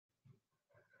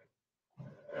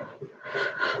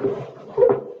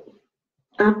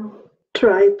I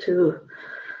try to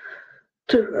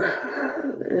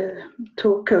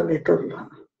talk a little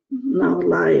now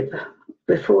live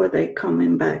before they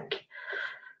coming back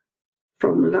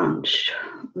from lunch.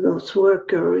 Those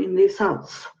workers in this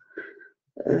house.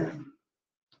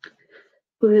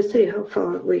 We'll see how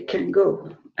far we can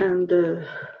go. And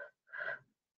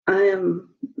I am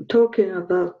talking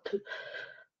about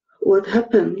what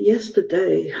happened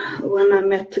yesterday when I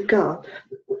met God.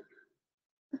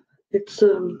 It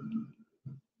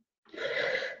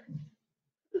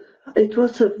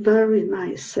was a very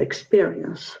nice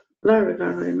experience, very,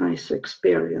 very nice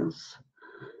experience.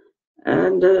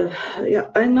 And yeah,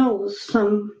 I know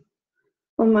some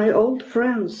of my old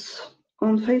friends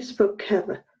on Facebook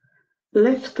have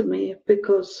left me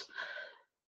because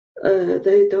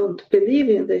they don't believe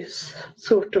in this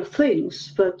sort of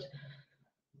things. But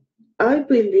I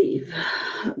believe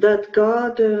that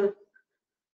God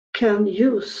can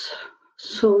use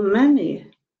so many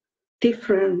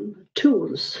different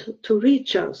tools to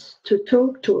reach us, to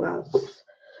talk to us.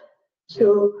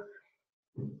 So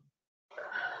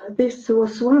this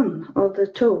was one of the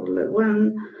tools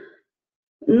when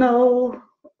no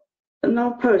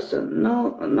person,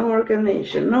 no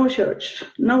organization, no church,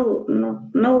 no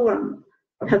one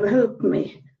have helped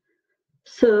me.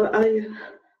 So I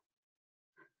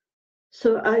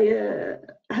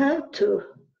had to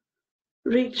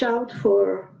reach out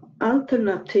for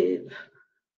alternative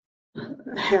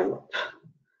help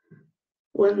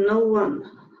when no one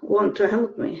want to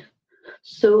help me.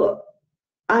 So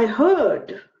I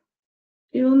heard,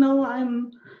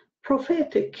 I'm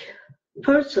prophetic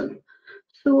person.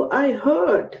 So I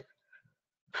heard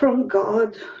from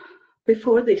God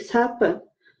before this happened,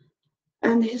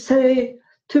 and he said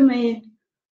to me,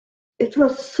 it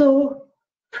was so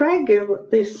fragile,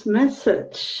 this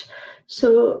message.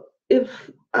 So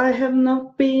if I have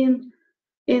not been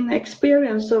in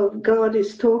experience of God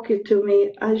is talking to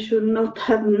me, I should not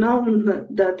have known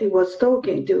that he was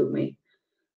talking to me.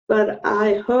 But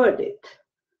I heard it.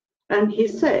 And he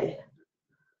said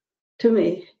to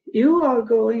me, you are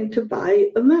going to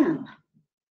buy a man.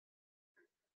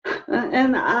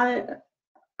 And I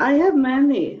have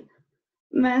many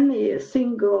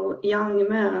single young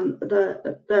men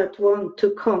that want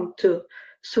to come to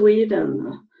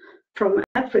Sweden from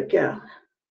Africa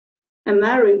and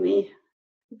marry me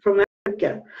from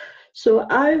Africa. So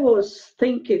I was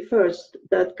thinking first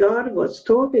that God was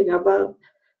talking about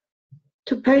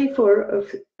to pay for an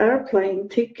airplane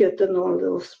ticket and all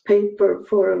those paper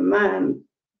for a man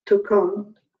to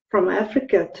come from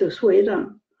Africa to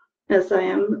Sweden, as I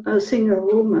am a single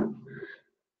woman.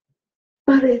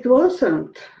 But it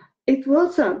wasn't. It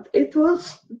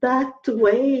was that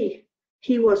way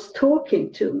he was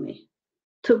talking to me,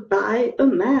 to buy a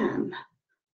man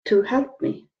to help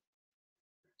me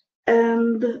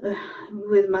and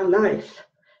with my life.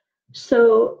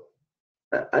 So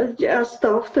just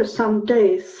after some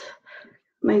days,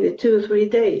 maybe 2 or 3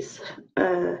 days,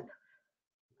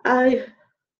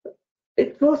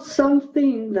 it was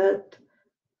something that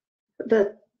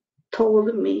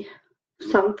told me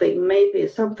something, maybe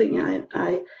something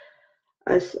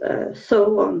I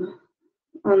saw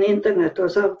on internet or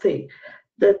something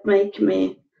that make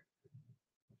me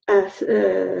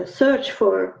search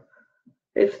for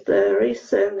if there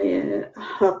is any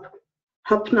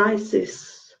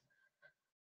hypnosis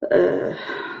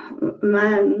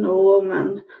man or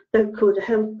woman that could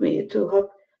help me to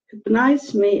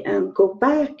hypnotize me and go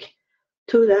back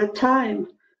to that time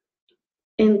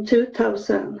in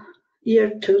 2000,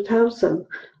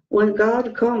 when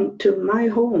God come to my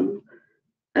home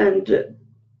and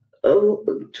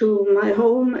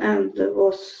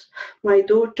was my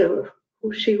daughter,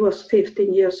 she was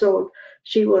 15 years old.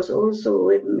 She was also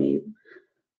with me,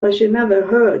 but she never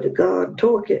heard God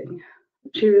talking.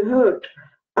 She heard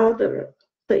other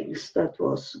things that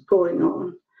was going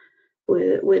on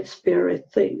with spirit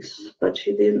things, but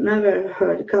she never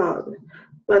heard God.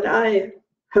 But I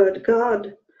heard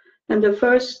God, and the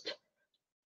first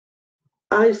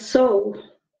I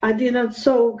didn't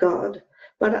saw God,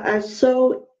 but I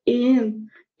saw in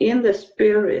the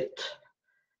spirit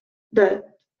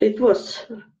that it was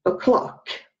a clock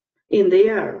in the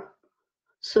air.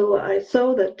 So I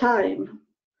saw the time,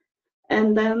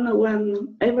 and then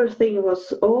when everything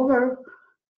was over,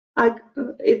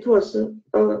 it was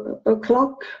a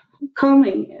clock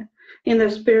coming in the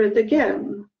spirit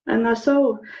again, and I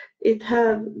saw it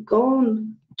had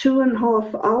gone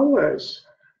 2.5 hours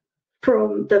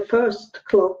from the first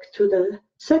clock to the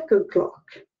second clock.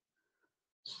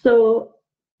 So,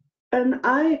 and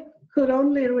I could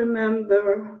only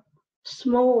remember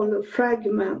small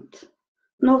fragment,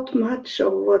 not much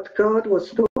of what God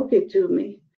was talking to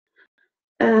me.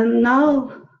 And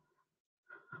now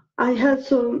I had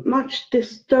so much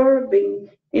disturbing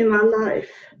in my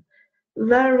life,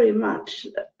 very much.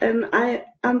 And I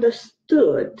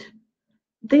understood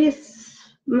this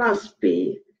must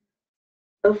be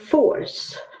a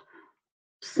force,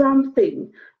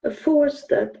 something, a force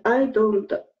that I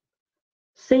don't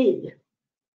see.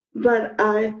 But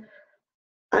I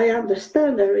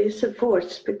understand there is a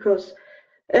force, because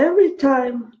every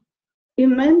time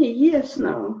in many years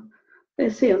now,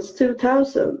 since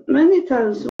 2000, many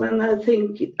times when I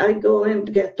think I go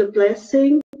and get a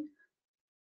blessing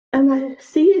and I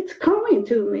see it coming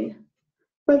to me,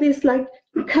 but it's like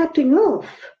cutting off.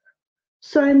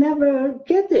 So I never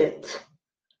get it.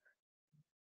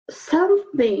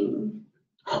 Something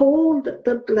hold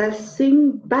the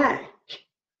blessing back.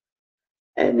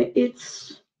 And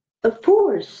it's a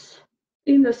force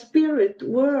in the spirit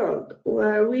world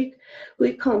where we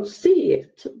can't see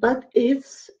it, but it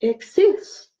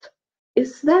exists.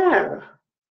 It's there.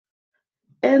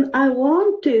 And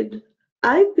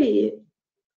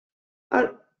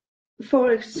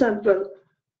for example,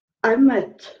 I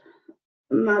met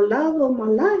my love of my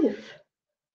life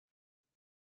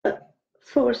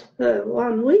for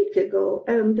 1 week ago,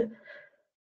 and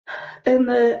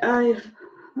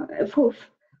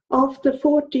after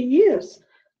 40 years,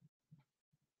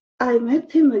 I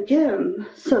met him again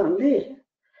suddenly,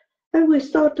 and we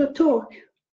start to talk,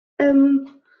 and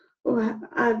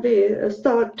I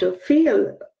start to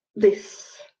feel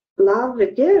this love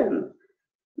again.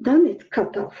 Then it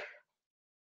cut off.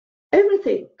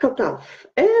 Everything cut off.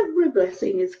 Every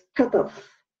blessing is cut off.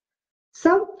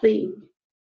 Something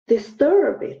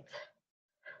disturbed it.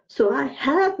 So I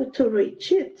have to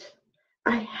reach it.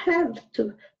 I have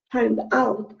to find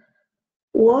out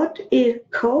what it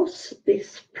caused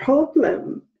this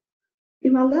problem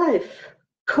in my life,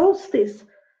 caused this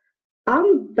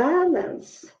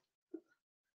unbalance.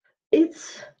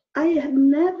 I have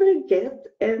never get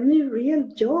any real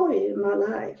joy in my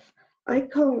life. I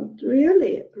can't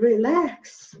really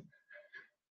relax.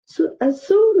 So as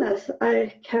soon as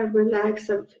I can relax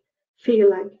and feel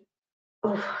like,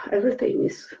 oh, everything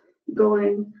is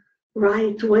going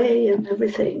right way and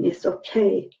everything is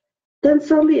okay, then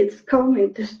suddenly it's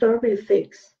coming disturbing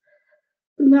things.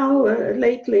 Now,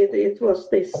 lately it was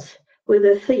this with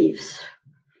the thieves.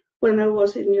 When I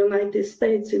was in the United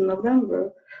States in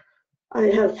November, I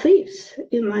had thieves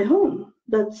in my home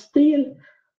that steal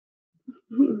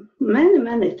many,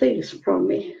 many things from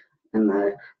me. And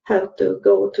I have to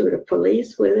go to the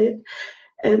police with it.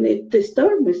 And it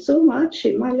disturbed me so much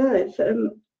in my life.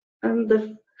 And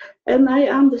I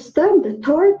understand the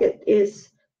target is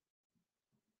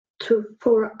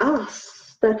for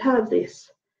us that have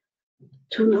this,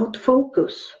 to not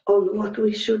focus on what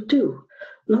we should do,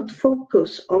 not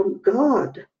focus on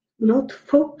God, not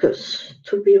focus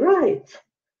to be right.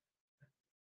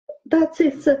 That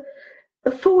is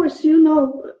a force,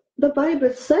 the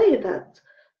Bible say that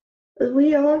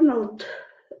we are not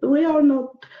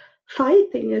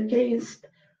fighting against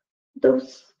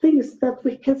those things that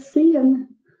we can see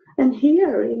and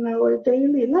hear in our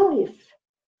daily life.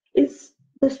 It's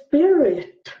the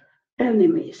spirit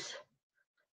enemies.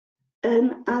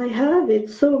 And I have it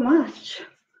so much.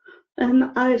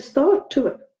 And I start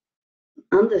to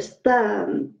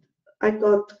understand, I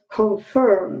got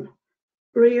confirmed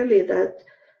really that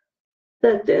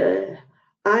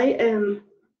I am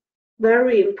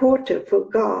very important for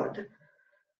God.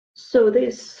 So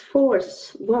this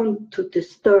force want to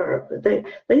disturb.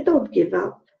 They don't give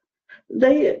up.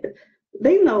 They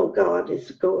know God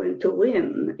is going to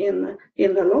win in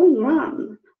the long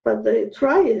run, but they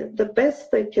try the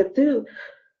best they can do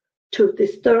to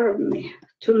disturb me,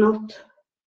 to not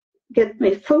get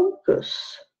me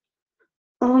focus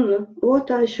on what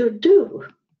I should do.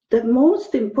 The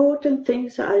most important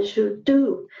things I should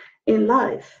do in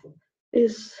life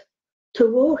is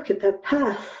to walk the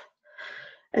path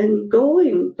and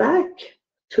going back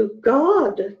to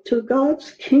God, to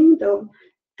God's kingdom,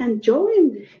 and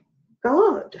join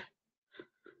God.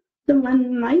 Then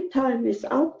when my time is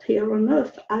out here on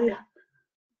earth, I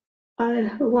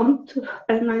want to,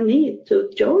 and I need to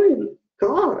join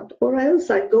God, or else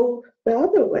I go the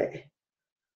other way.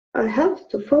 I have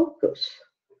to focus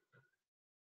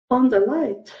on the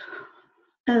light.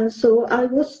 And so I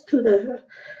was to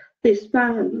this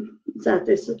man that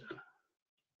is a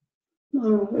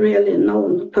really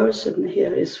known person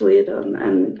here in Sweden,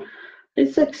 and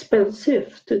it's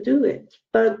expensive to do it,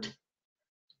 but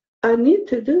I need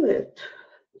to do it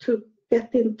to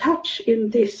get in touch in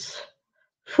this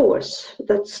force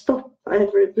that stop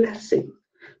every blessing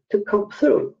to come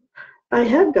through. I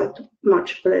have got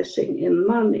much blessing in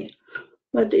money,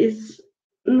 but it's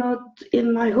not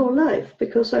in my whole life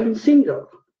because I'm single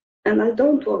and I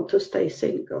don't want to stay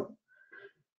single.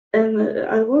 And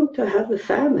I want to have a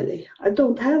family. I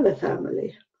don't have a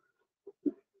family.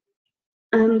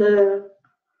 And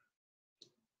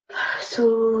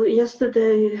so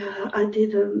yesterday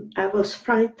I was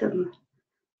frightened.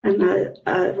 And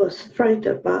I was frightened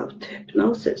about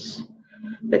hypnosis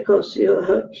because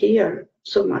you hear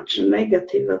so much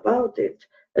negative about it,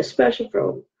 especially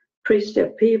from Christian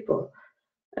people.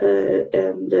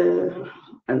 And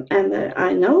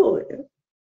I know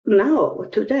now,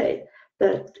 today,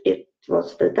 that it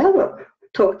was the devil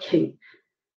talking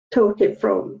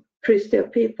from Christian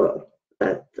people,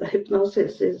 that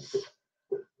hypnosis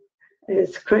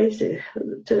is crazy,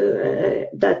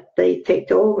 that they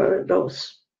take over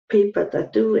those people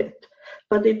that do it.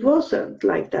 But it wasn't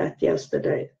like that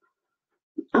yesterday.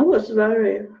 I was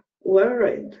very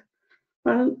worried.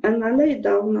 And I lay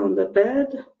down on the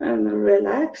bed and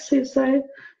relaxed, he said.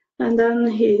 And then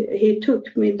he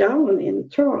took me down in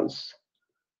trance.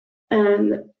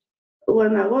 And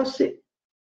when I was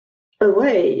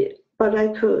away, but I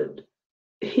could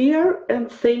hear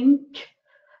and think,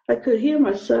 I could hear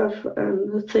myself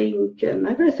and think and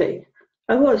everything.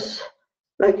 I was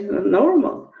like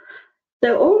normal.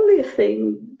 The only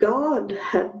thing God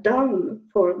had done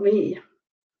for me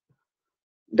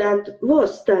that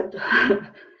was that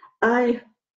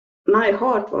my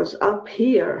heart was up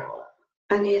here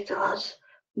and it was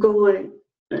going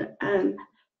and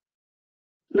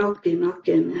knocking,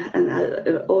 and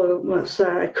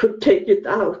I could take it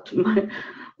out,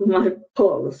 my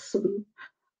pulse.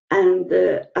 And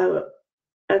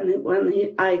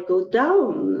when I go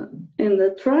down in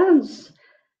the trance,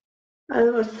 I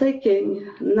was thinking,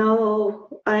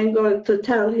 no, I'm going to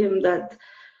tell him that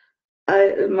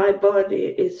my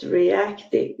body is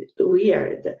reacting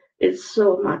weird. It's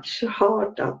so much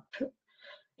hard up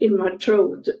in my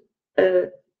throat.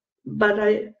 But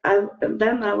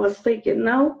then I was thinking,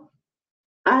 no,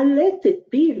 I let it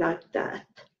be like that.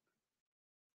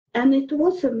 And it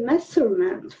was a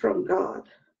measurement from God,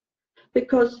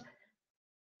 because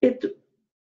it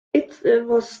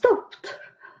was stopped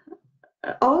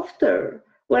after,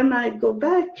 when I go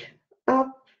back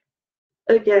up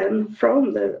again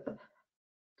from the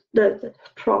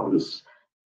trance.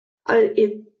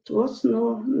 It was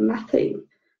nothing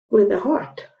with the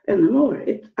heart anymore.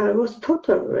 I was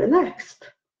totally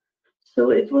relaxed. So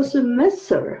it was a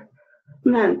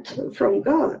measurement from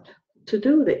God to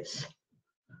do this.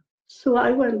 So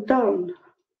I went down,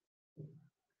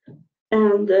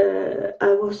 and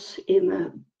I was in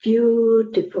a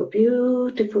beautiful,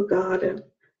 beautiful garden,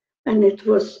 and it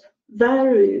was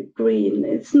very green.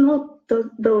 It's not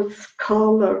those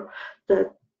color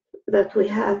that we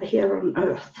have here on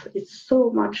earth. It's so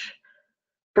much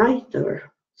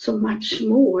brighter, so much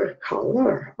more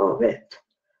color of it.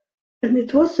 And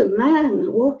it was a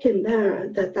man walking there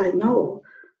that I know.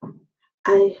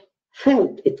 I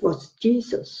felt it was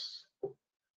Jesus.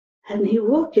 And he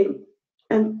walking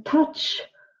and touched,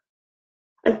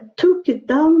 I took it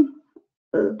down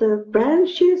the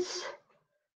branches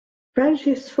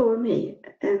for me,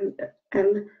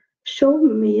 and showed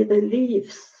me the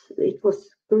leaves. It was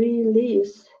green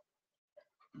leaves.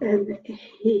 And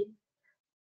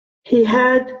he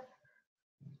had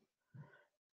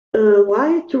a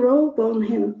white robe on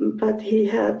him, but he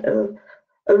had a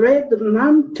red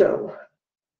mantle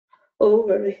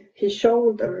over his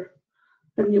shoulder.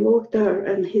 And he walked there,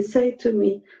 and he said to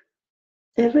me,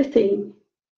 everything,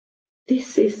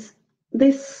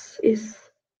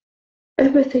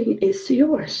 everything is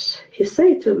yours, he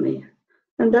said to me.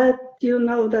 And that, you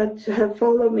know, that you have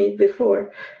followed me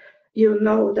before, you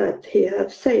know that he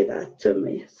have said that to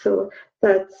me. So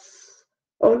that's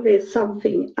only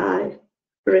something I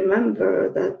remember,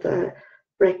 that I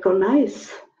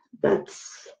recognize.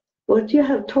 That's what you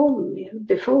have told me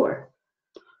before,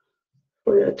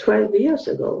 12 years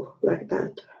ago, like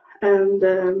that. And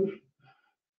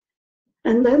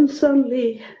then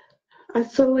suddenly I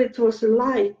saw it was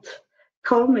light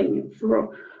coming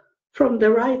from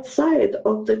the right side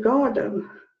of the garden.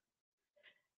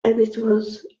 And it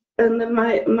was, and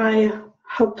my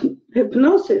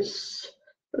hypnosis,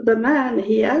 the man,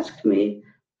 he asked me,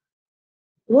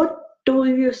 what do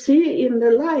you see in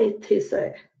the light, he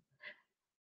said.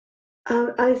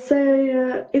 I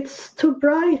say, it's too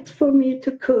bright for me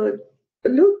to could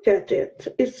look at it.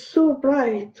 It's so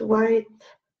bright, white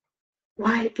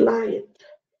light.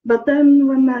 But then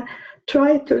when I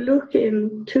tried to look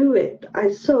into it,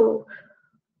 I saw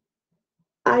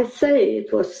I say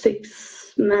it was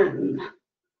 6 men,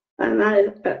 and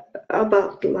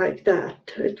about like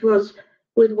that. It was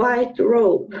with white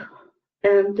robe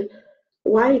and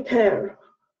white hair,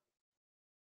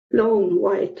 long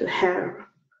white hair.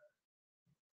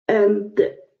 And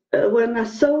when I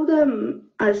saw them,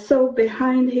 I saw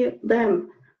behind them,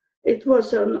 it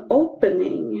was an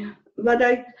opening, but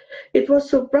it was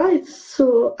so bright,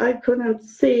 so I couldn't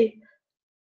see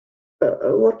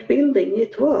what building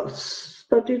it was.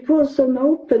 But it was an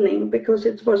opening because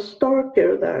it was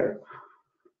darker there.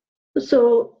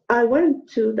 So I went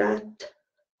to that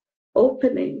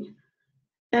opening,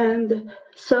 and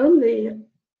suddenly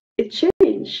it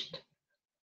changed.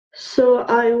 So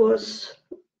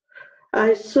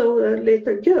I saw a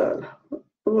little girl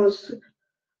was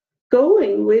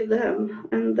going with them,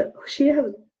 and she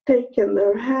had taken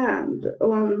their hand,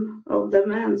 one of the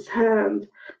man's hand,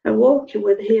 and walked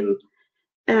with him,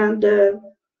 and there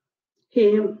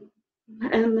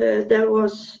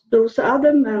was those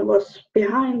other men was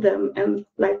behind them and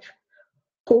like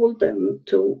told them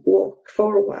to walk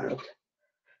forward,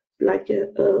 like a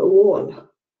wall,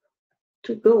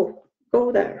 to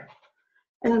go there,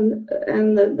 and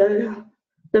the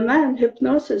man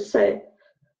hypnosis say,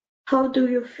 how do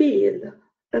you feel?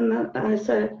 And I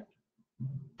said,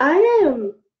 I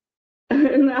am,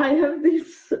 and I have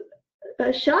this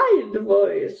child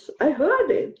voice. I heard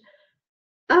it.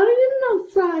 I am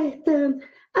not frightened.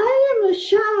 I am a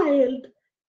child,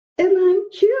 and I'm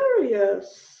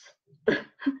curious.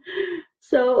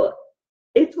 So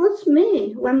it was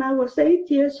me. When I was 8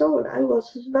 years old, I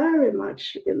was very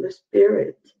much in the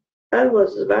spirit. I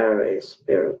was a very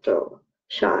spiritual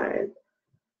child.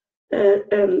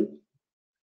 And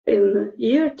in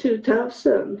year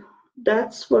 2000,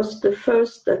 that was the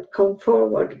first that come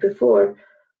forward before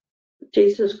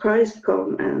Jesus Christ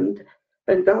come and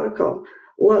God come,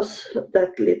 was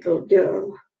that little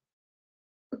girl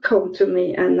come to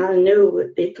me, and I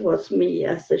knew it was me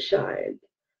as a child,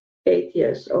 8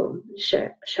 years old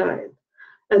child.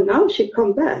 And now she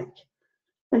come back,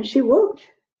 and she walked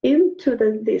into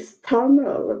this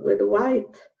tunnel with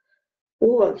white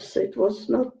walls. It was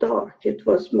not dark, it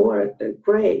was more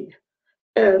gray.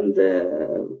 And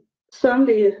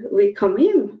suddenly we come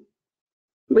in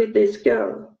with this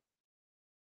girl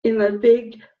in a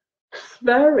big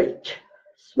spheric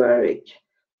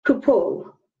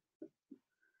cupola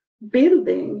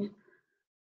building.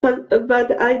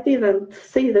 But I didn't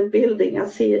see the building, I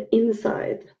see it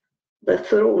inside the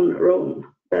throne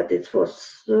room, that it was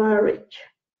spheric.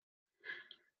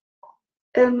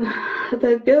 And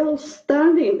the girl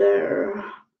standing there,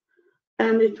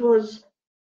 and it was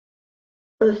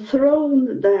a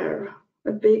throne there,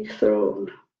 a big throne.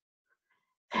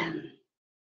 And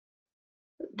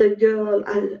the girl,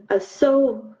 I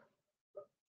saw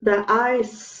the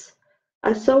eyes,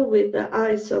 I saw with the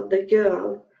eyes of the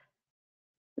girl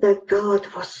that God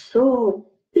was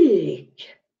so big.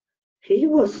 He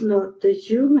was not the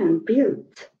human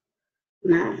built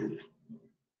man.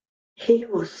 He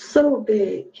was so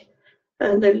big.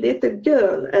 And the little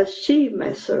girl, as she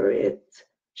measured it,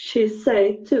 she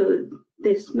said to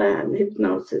this man,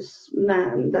 hypnosis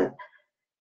man, that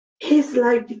he's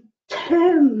like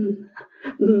 10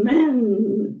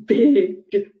 men big.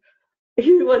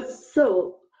 He was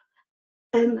so,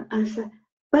 and I said,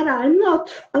 but I'm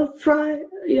not afraid.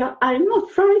 Yeah, I'm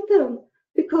not frightened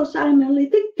because I'm a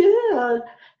little girl,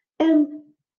 and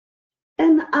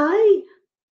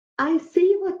I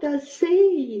see what I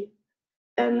see.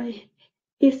 And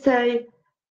he said,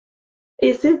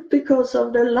 is it because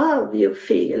of the love you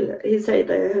feel? He said,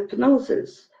 the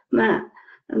hypnosis man.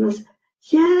 And I said,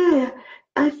 yeah,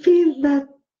 I feel that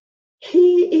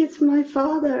he is my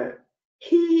father.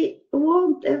 He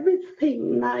wants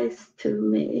everything nice to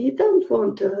me. He don't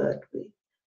want to hurt me.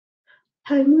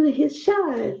 I'm his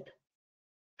child,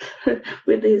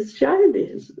 with his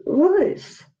childish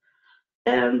voice.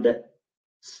 And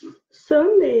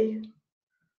suddenly,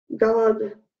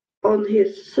 God on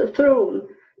his throne,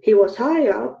 he was high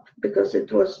up because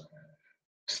it was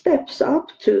steps up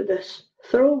to the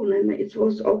throne, and it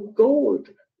was of gold.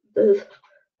 The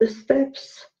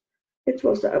steps, it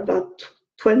was about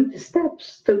 20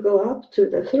 steps to go up to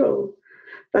the throne.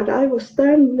 But I was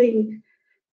standing,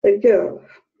 the girl,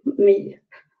 me,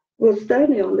 was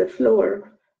standing on the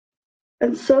floor,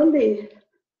 and suddenly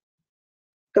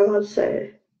God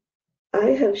said,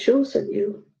 I have chosen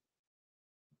you.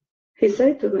 He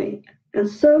said to me, and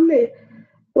suddenly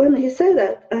when he said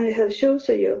that, I have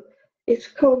chosen you, it's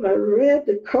come a red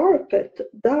carpet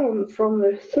down from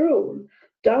the throne,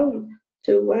 down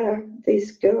to where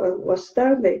this girl was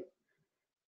standing.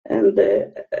 And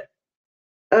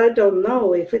I don't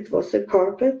know if it was a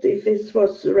carpet, if it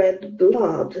was red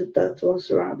blood that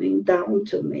was running down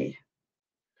to me.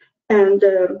 And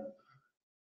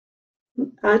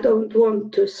I don't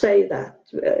want to say that.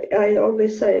 I only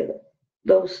say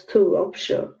those two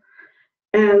options.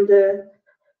 And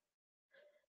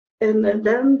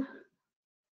then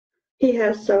he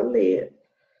has only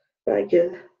like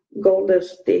a golden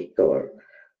stick or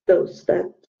those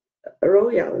that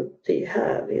royalty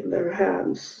have in their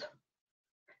hands.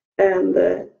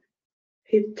 And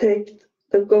he took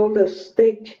the golden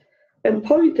stick and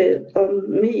pointed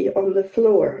on me on the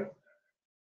floor.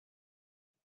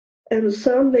 And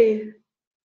suddenly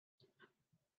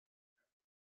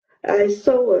I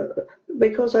saw,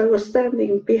 because I was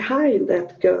standing behind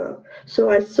that girl, so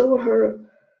I saw her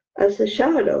as a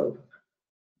shadow.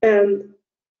 And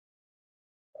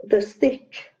the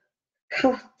stick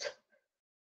cut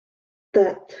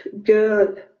that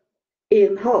girl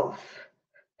in half.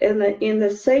 And in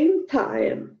the same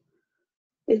time,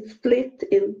 it split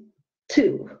in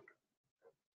two.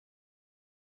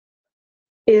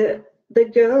 The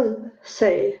girl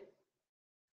say,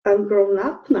 I'm grown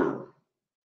up now.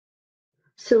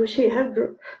 So she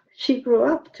grew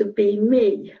up to be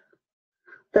me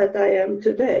that I am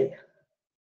today.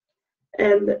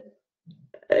 And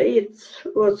it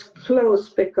was close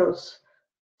because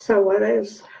someone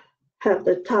else had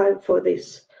the time for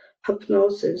this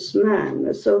hypnosis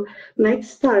man. So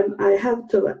next time I have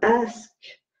to ask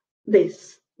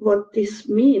this, what this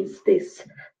means, this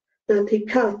that he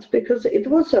cut, because it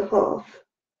was a half.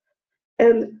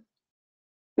 And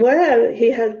where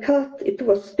he had cut, it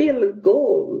was still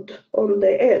gold on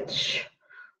the edge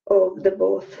of the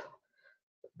both,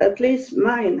 at least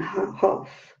mine half,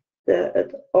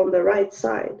 on the right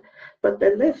side. But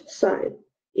the left side,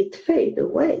 it faded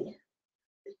away.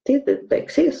 It didn't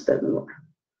exist anymore.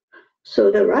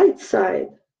 So the right side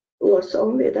was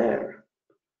only there.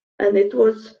 And it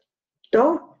was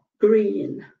dark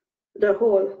green, the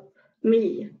whole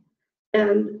me.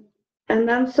 And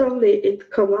then suddenly it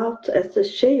come out as a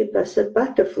shape, as a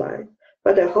butterfly,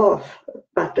 but a half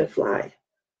butterfly.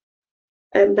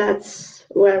 And that's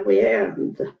where we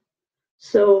end.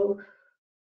 So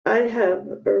I have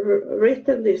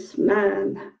written this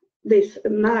man this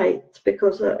night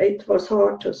because it was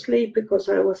hard to sleep because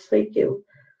I was thinking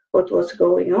what was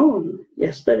going on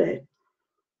yesterday.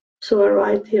 So I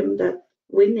write him that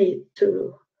we need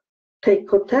to take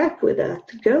contact with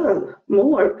that girl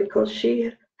more because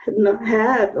she had not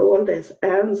had all these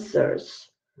answers.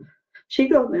 She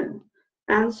gonna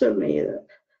answer me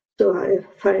so I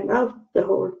find out the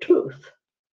whole truth.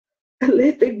 A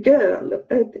little girl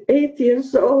at 8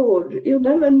 years old, you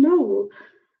never know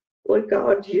what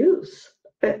God used.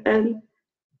 And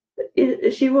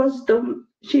she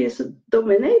is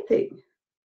dominating.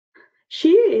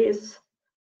 She is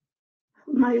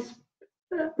my,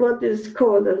 what is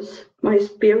called as my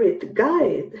spirit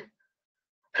guide.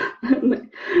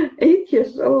 8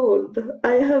 years old,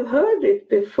 I have heard it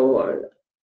before.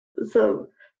 Some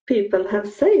people have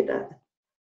said that.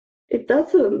 It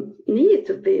doesn't need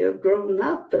to be a grown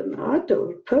up and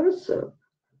adult person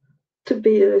to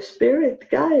be a spirit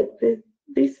guide with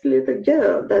this little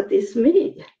girl that is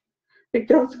me.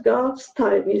 Because God's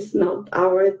time is not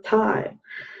our time.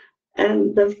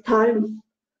 And the time,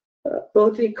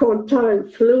 what we call time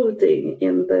floating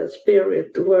in the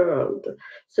spirit world.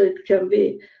 So it can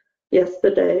be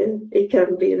yesterday, it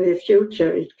can be in the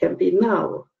future, it can be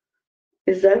now.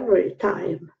 It's every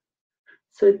time.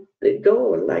 So it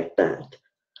goes like that.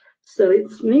 So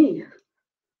it's me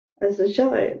as a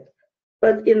child.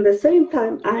 But in the same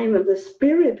time, I'm the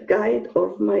spirit guide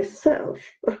of myself.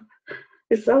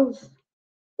 It sounds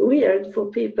weird for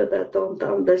people that don't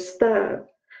understand,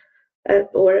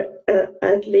 or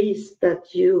at least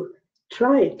that you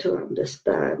try to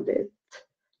understand it,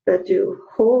 that you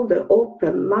hold an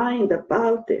open mind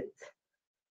about it,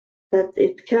 that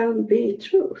it can be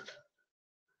truth.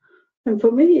 And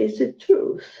for me, it's the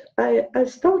truth. I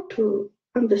start to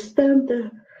understand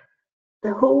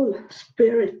the whole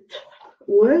spirit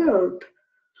world,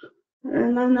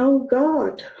 and I know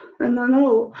God, and I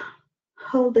know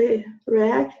how they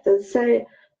react and say,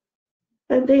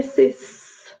 and this is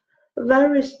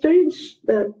very strange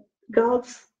that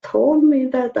God's told me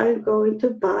that I'm going to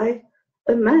buy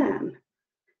a man,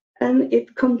 and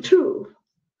it come true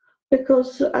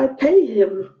because I pay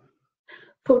him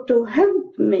to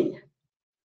help me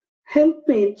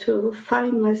to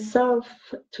find myself,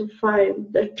 to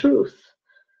find the truth,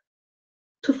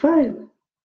 to find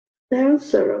the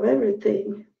answer of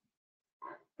everything.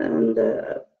 And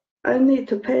I need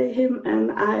to pay him,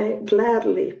 and I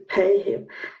gladly pay him.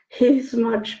 He's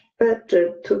much better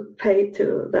to pay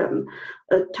to than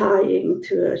a tying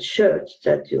to a church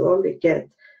that you only get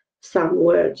some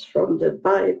words from the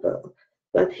Bible.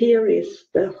 But here is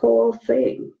the whole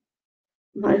thing,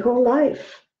 my whole life,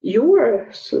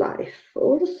 yours life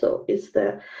also is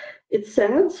there. It's the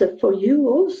answer for you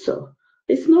also.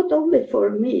 It's not only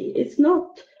for me. It's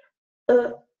not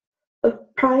a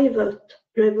private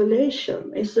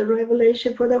revelation. It's a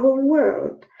revelation for the whole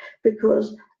world,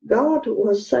 because God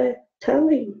was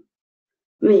telling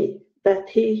me that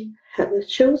He had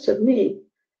chosen me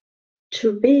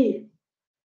to be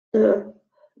the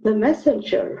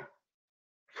messenger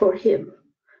for Him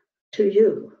to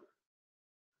you.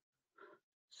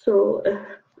 So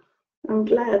I'm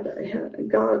glad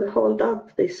God held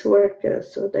up these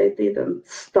workers so they didn't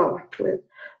start with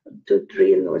to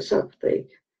drill or something.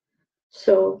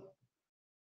 So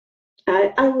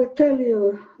I will tell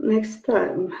you next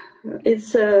time.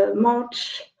 It's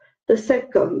March, the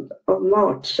 2nd of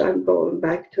March, I'm going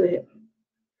back to him.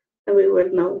 And we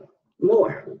will know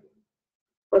more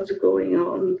what's going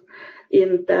on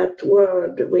in that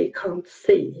world we can't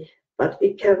see, but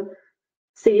we can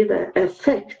see the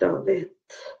effect of it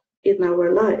in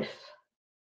our life.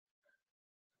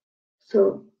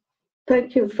 So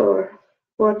thank you for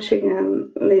watching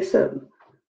and listen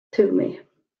to me.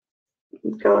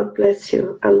 God bless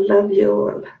you. I love you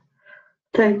all.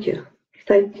 Thank you.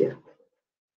 Thank you.